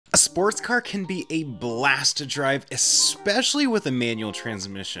A sports car can be a blast to drive, especially with a manual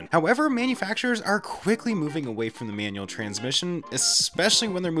transmission. However, manufacturers are quickly moving away from the manual transmission, especially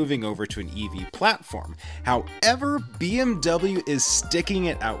when they're moving over to an EV platform. However, BMW is sticking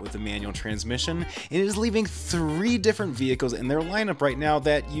it out with the manual transmission and is leaving 3 different vehicles in their lineup right now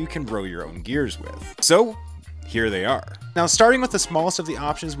that you can row your own gears with. So, here they are. Now, starting with the smallest of the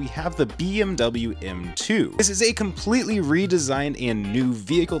options, we have the BMW M2. This is a completely redesigned and new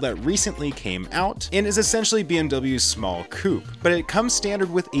vehicle that recently came out and is essentially BMW's small coupe, but it comes standard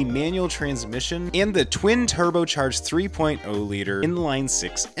with a manual transmission and the twin turbocharged 3.0 liter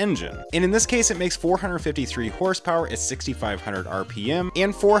inline-6 engine. And in this case, it makes 453 horsepower at 6,500 RPM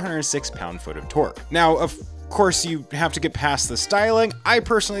and 406 pound-foot of torque. Now, of course, you have to get past the styling. I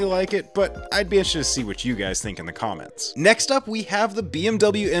personally like it, but I'd be interested to see what you guys think in the comments. Next up, we have the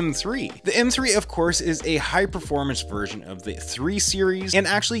BMW M3. The M3, of course, is a high-performance version of the 3 Series and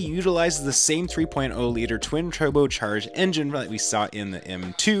actually utilizes the same 3.0 liter twin turbocharged engine that we saw in the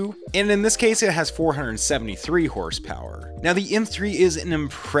M2, and in this case, it has 473 horsepower. Now, the M3 is an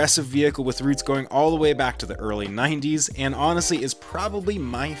impressive vehicle with roots going all the way back to the early 90s, and honestly is probably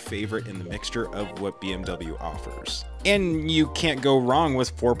my favorite in the mixture of what BMW offers. And you can't go wrong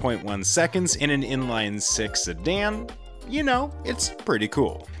with 4.1 seconds in an inline-6 sedan. You know, it's pretty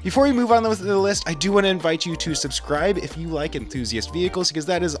cool. Before we move on with the list, I do want to invite you to subscribe if you like enthusiast vehicles, because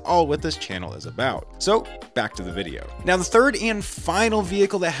that is all what this channel is about. So, back to the video. Now, the third and final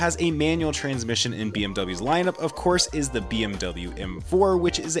vehicle that has a manual transmission in BMW's lineup, of course, is the BMW M4,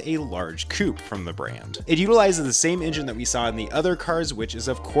 which is a large coupe from the brand. It utilizes the same engine that we saw in the other cars, which is,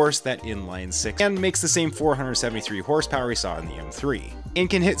 of course, that inline-6, and makes the same 473 horsepower we saw in the M3, and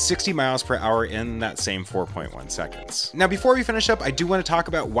can hit 60 miles per hour in that same 4.1 seconds. Now, before we finish up, I do want to talk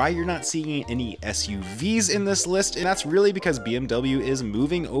about why you're not seeing any SUVs in this list, and that's really because BMW is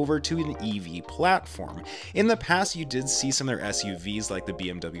moving over to an EV platform. In the past, you did see some of their SUVs like the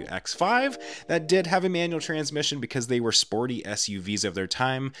BMW X5 that did have a manual transmission because they were sporty SUVs of their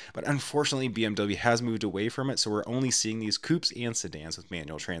time, but unfortunately BMW has moved away from it, so we're only seeing these coupes and sedans with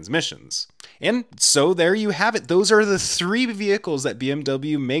manual transmissions. And so there you have it. Those are the 3 vehicles that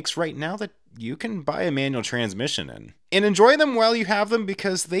BMW makes right now that you can buy a manual transmission in. And enjoy them while you have them,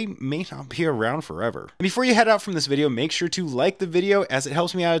 because they may not be around forever. And before you head out from this video, make sure to like the video as it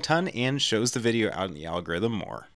helps me out a ton and shows the video out in the algorithm more.